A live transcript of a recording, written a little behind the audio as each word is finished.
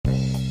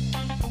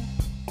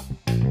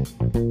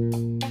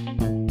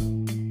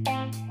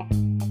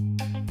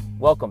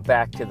Welcome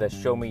back to the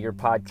Show Me Your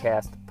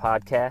podcast.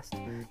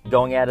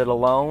 Going at it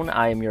alone,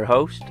 I am your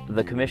host,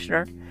 the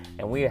Commissioner,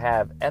 and we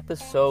have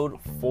episode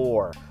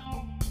 4.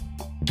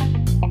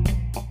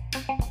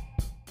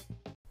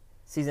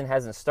 Season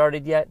hasn't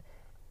started yet,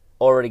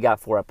 already got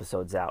 4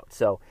 episodes out.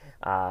 So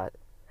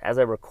as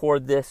I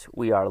record this,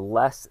 we are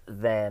less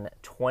than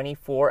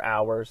 24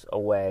 hours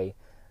away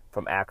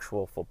from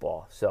actual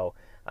football. So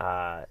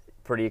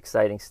pretty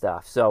exciting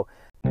stuff. So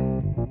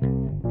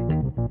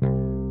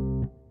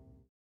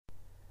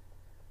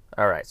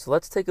all right, so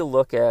let's take a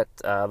look at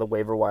the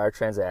waiver wire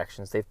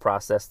transactions they've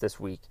processed this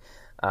week.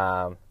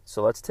 So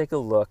let's take a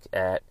look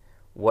at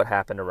what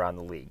happened around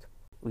the league.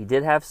 We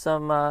did have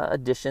some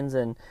additions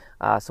and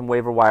some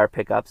waiver wire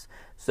pickups.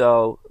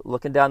 So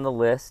looking down the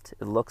list,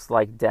 it looks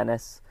like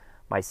Dennis,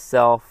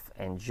 myself,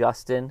 and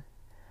Justin,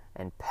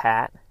 and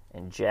Pat,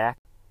 and Jack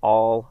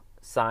all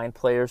signed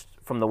players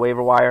from the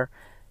waiver wire.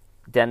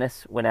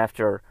 Dennis went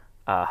after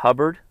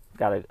Hubbard,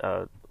 got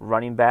a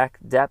running back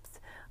depth.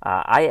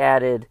 I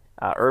added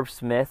Irv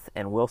Smith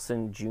and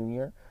Wilson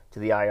Jr. to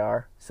the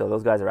IR, so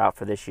those guys are out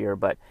for this year,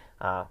 but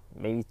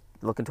maybe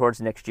looking towards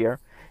next year.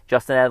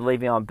 Justin added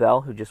Le'Veon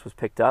Bell, who just was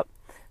picked up,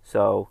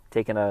 so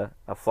taking a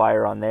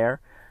flyer on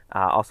there.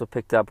 Also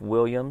picked up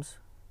Williams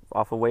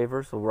off of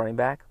waivers, so running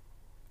back.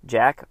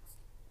 Jack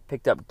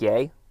picked up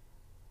Gay,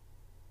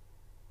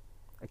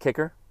 a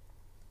kicker.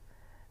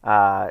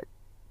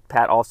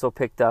 Pat also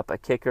picked up a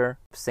kicker,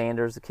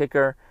 Sanders, a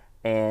kicker,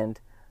 and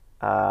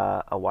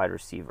a wide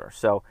receiver.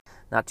 So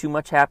not too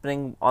much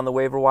happening on the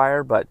waiver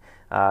wire, but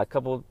a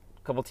couple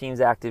teams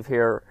active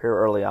here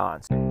early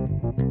on.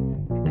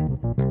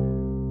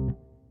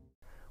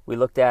 We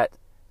looked at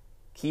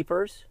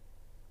keepers.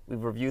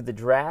 We've reviewed the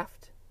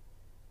draft.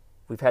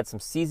 We've had some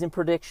season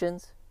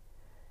predictions.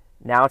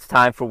 Now it's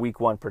time for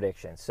week 1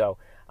 predictions. So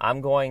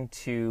I'm going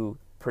to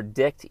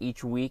predict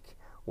each week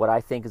what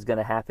I think is going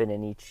to happen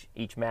in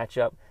each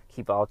matchup.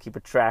 I'll keep a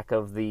track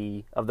of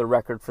the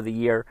record for the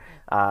year,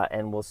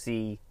 and we'll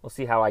see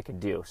how I can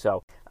do.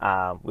 So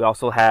we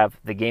also have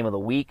the game of the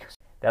week.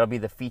 That'll be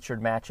the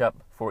featured matchup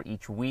for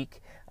each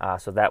week.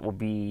 So that will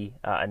be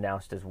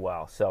announced as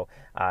well. So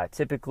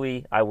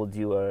typically I will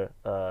do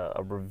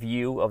a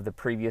review of the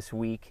previous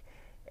week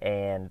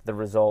and the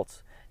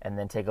results, and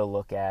then take a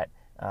look at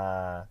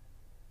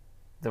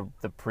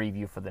the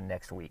preview for the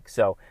next week.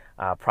 So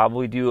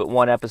probably do it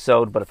 1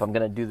 episode, but if I'm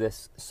going to do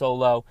this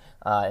solo,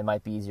 it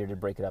might be easier to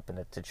break it up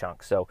into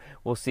chunks. So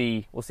we'll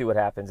see what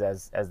happens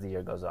as the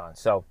year goes on.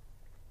 So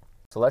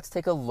let's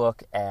take a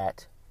look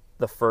at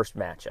the first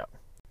matchup,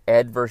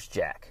 Ed versus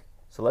Jack.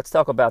 So let's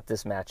talk about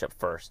this matchup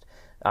first.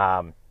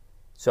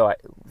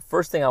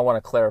 First thing I want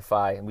to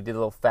clarify, and we did a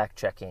little fact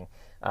checking,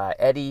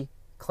 Eddie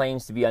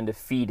claims to be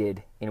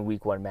undefeated in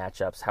week 1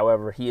 matchups.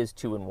 However, he is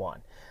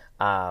 2-1.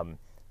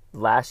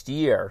 Last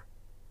year,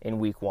 in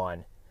week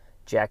 1,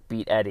 Jack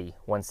beat Eddie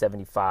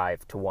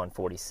 175 to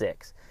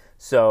 146.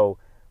 So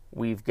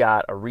we've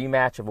got a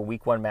rematch of a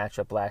week 1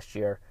 matchup last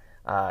year.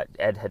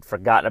 Ed had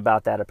forgotten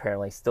about that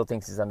apparently, still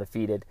thinks he's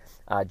undefeated.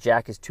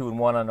 Jack is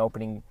 2-1 on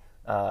opening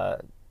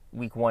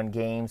week 1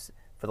 games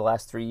for the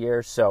last 3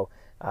 years. So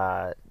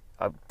a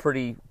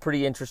pretty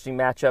interesting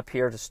matchup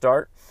here to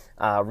start.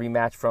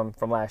 Rematch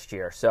from last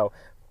year. So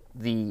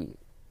the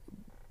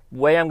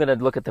way I'm going to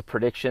look at the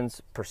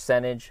predictions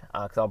percentage,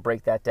 because I'll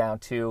break that down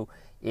too,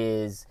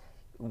 is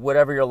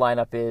whatever your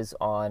lineup is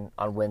on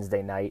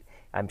Wednesday night.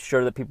 I'm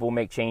sure that people will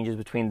make changes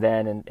between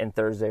then and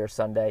Thursday or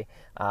Sunday,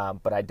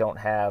 but I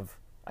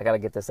got to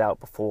get this out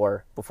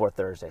before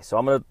Thursday. So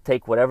I'm going to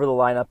take whatever the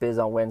lineup is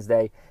on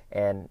Wednesday,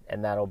 and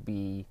that'll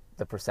be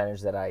the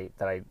percentage that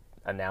I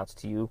announce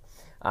to you.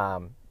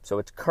 So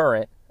it's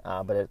current,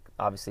 but it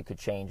obviously could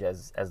change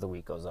as the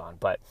week goes on.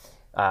 But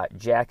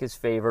Jack is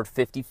favored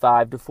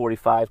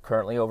 55-45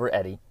 currently over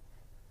Eddie.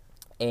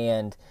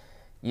 And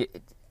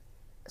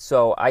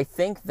so I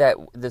think that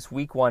this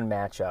week 1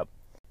 matchup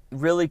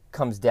really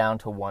comes down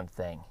to one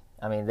thing.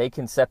 I mean, they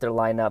can set their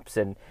lineups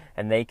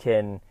and they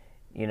can,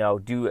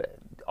 do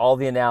all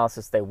the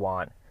analysis they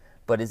want.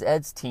 But is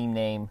Ed's team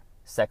name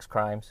Sex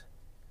Crimes?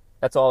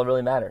 That's all that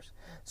really matters.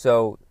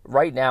 So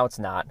right now it's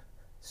not.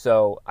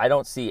 So I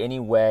don't see any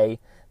way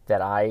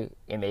that I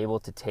am able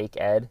to take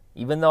Ed,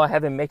 even though I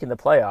have him making the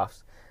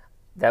playoffs.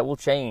 That will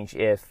change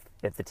if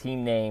the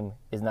team name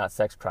is not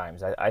Sex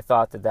Crimes. I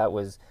thought that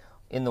was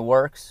in the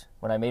works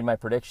when I made my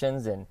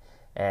predictions, and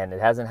it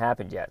hasn't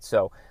happened yet.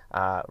 So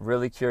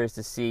really curious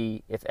to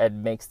see if Ed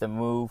makes the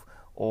move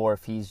or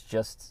if he's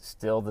just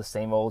still the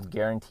same old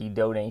guaranteed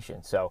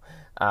donation. So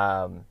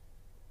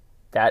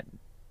that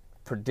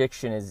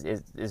prediction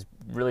is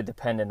really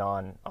dependent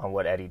on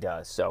what Eddie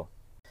does.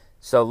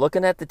 So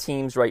looking at the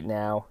teams right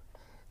now,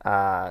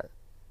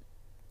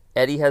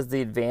 Eddie has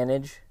the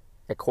advantage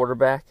at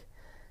quarterback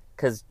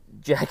because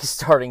Jack is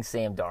starting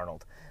Sam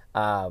Darnold.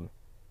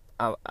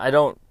 I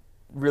don't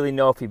really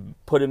know if he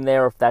put him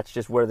there or if that's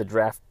just where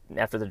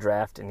after the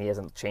draft and he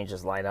hasn't changed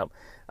his lineup.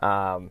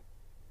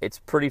 It's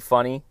pretty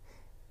funny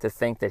to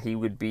think that he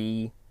would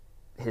be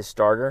his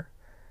starter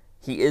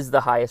he is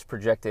the highest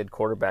projected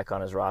quarterback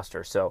on his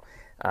roster. So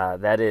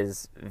that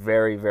is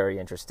very, very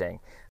interesting.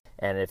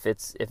 And if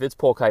it's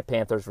Polk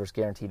Panthers versus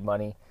guaranteed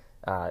money,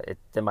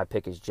 then my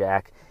pick is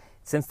Jack.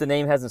 Since the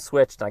name hasn't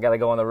switched, I got to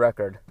go on the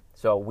record.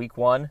 So week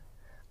 1,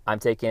 I'm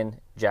taking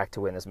Jack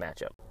to win this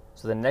matchup.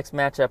 So the next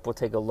matchup we'll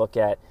take a look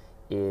at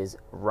is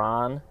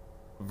Ron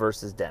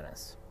versus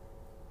Dennis.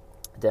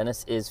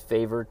 Dennis is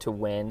favored to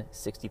win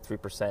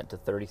 63% to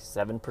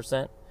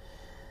 37%.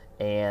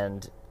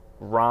 And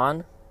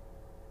Ron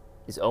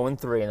is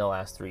 0-3 in the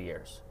last 3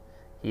 years.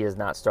 He has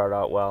not started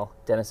out well.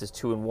 Dennis is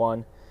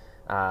 2-1.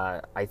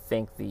 I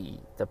think the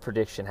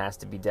prediction has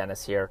to be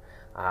Dennis here.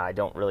 I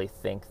don't really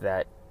think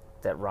that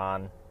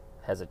Ron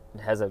has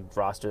a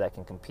roster that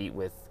can compete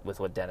with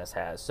what Dennis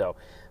has. So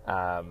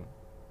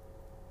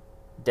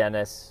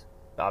Dennis,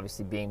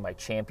 obviously being my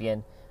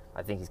champion,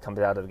 I think he's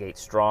coming out of the gate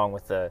strong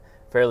with a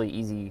fairly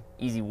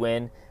easy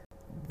win.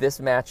 This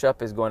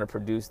matchup is going to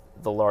produce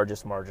the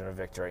largest margin of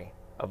victory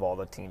of all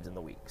the teams in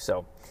the week.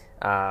 So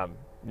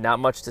not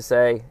much to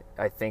say.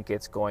 I think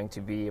it's going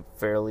to be a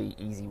fairly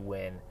easy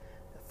win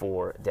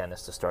for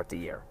Dennis to start the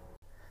year.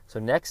 So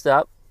next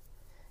up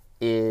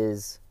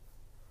is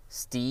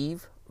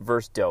Steve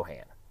versus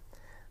Dohan.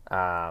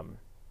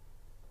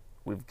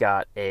 We've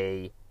got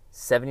a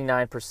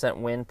 79%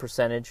 win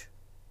percentage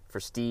for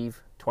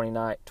Steve,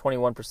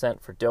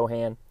 21% for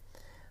Dohan.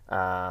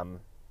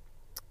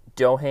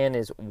 Dohan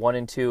is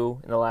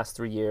 1-2 in the last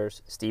 3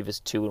 years. Steve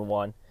is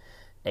 2-1,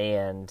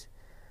 and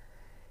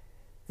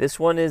this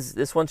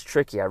one's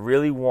tricky. I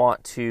really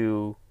want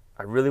to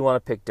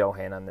pick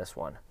Dohan on this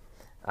one.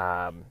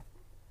 I'm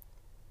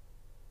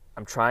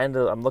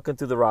looking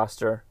through the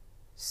roster,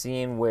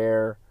 seeing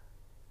where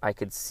I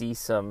could see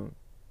some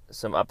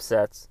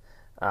upsets.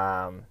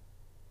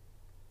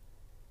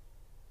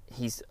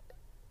 He's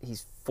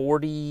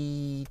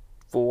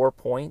 44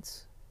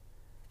 points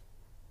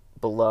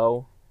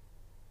below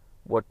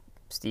what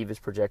Steve is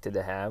projected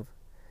to have.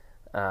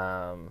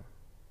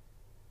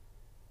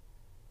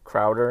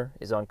 Crowder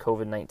is on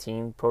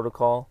COVID-19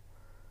 protocol,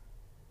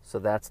 so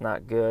that's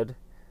not good.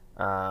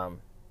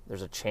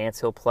 There's a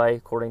chance he'll play,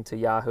 according to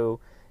Yahoo,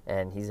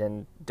 and he's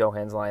in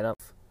Dohan's lineup.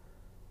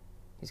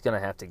 He's going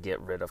to have to get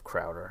rid of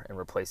Crowder and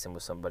replace him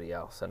with somebody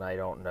else, and I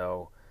don't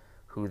know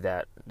who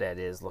that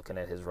is looking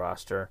at his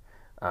roster.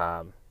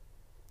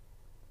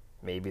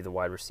 Maybe the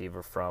wide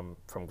receiver from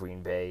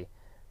Green Bay,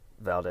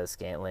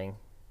 Valdez-Scantling,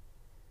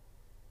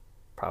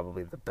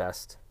 probably the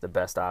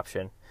best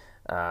option.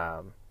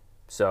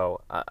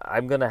 So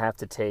I'm going to have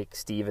to take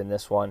Steve in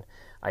this one.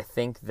 I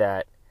think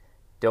that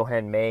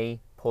Dohan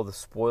may pull the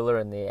spoiler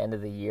in the end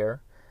of the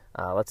year.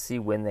 Let's see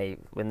when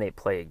they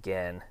play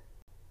again.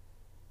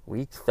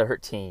 Week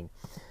 13.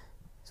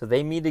 So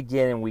they meet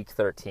again in Week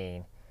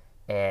 13,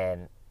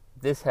 and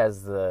this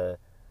has the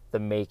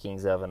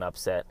makings of an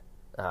upset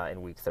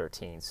in Week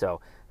 13. So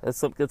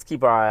let's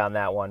keep our eye on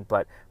that one.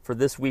 But for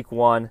this Week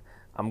 1,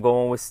 I'm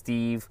going with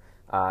Steve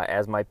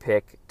as my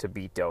pick to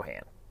beat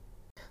Dohan.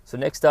 So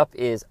next up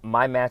is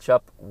my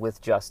matchup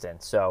with Justin.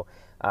 So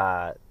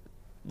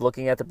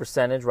looking at the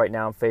percentage, right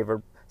now I'm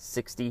favored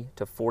 60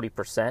 to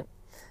 40%.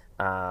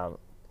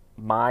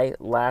 My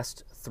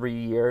last 3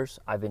 years,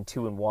 I've been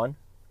 2-1.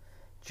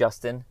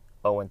 Justin,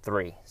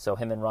 0-3. So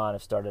him and Ron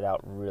have started out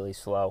really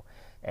slow.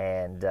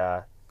 And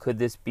could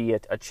this be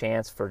a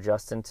chance for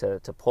Justin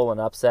to pull an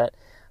upset?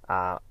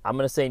 I'm going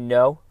to say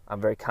no.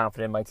 I'm very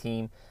confident in my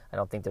team. I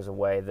don't think there's a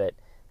way that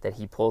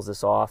he pulls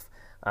this off.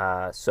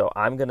 So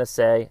I'm going to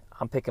say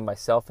I'm picking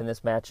myself in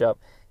this matchup,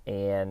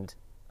 and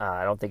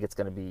I don't think it's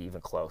going to be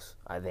even close.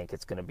 I think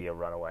it's going to be a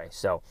runaway.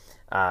 So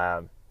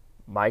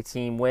my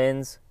team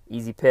wins.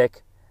 Easy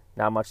pick.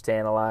 Not much to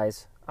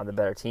analyze. I'm the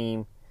better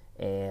team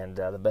and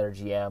the better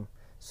GM.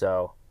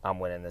 So I'm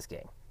winning this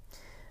game.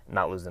 I'm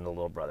not losing to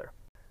little brother.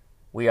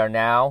 We are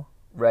now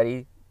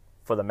ready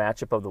for the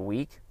matchup of the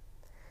week.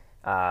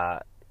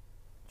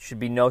 Should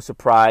be no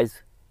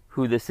surprise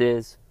who this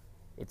is.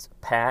 It's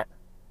Pat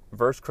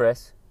versus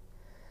Chris.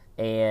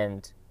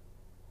 And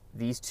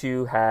these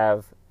two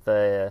have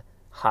the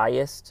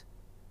highest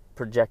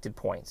projected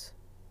points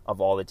of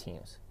all the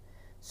teams.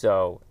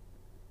 So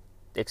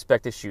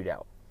expect a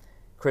shootout.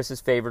 Chris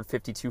is favored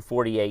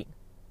 52-48.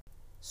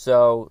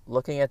 So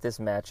looking at this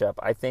matchup,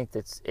 I think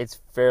it's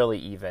fairly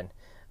even.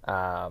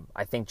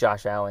 I think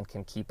Josh Allen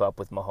can keep up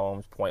with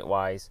Mahomes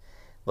point-wise.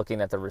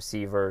 Looking at the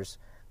receivers,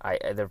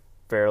 they're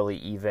fairly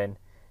even.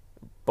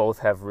 Both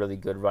have really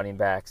good running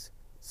backs,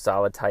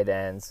 solid tight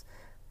ends.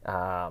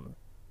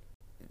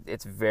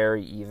 It's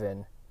very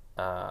even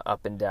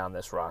up and down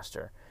this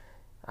roster.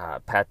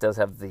 Pat does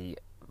have the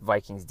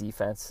Vikings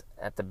defense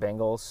at the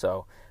Bengals,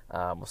 so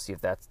we'll see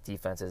if that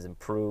defense is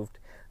improved.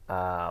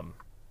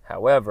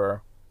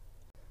 However,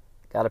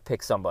 got to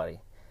pick somebody.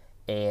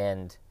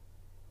 And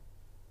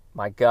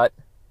my gut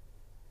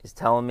is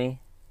telling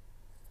me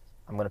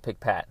I'm going to pick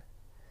Pat.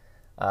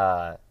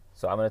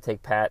 So I'm going to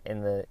take Pat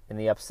in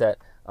the upset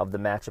of the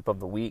matchup of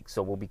the week.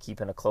 So we'll be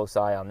keeping a close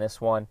eye on this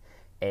one,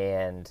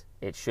 and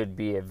it should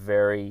be a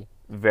very,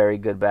 very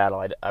good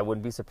battle. I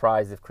wouldn't be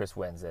surprised if Chris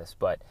wins this,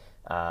 but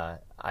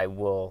I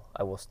will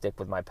stick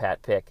with my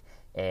Pat pick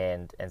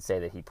and say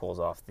that he pulls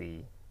off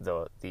the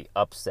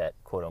upset,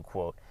 quote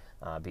unquote,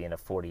 being a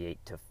 48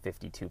 to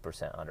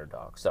 52%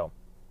 underdog.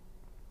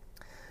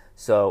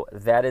 So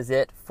that is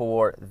it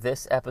for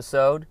this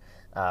episode.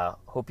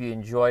 Hope you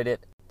enjoyed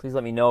it. Please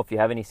let me know if you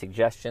have any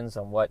suggestions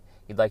on what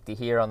you'd like to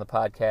hear on the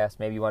podcast.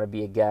 Maybe you want to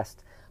be a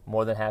guest.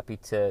 More than happy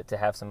to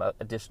have some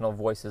additional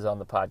voices on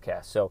the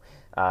podcast. So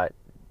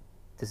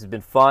this has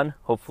been fun.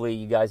 Hopefully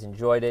you guys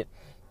enjoyed it,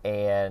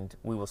 and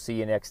we will see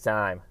you next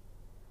time.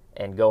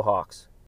 And go Hawks.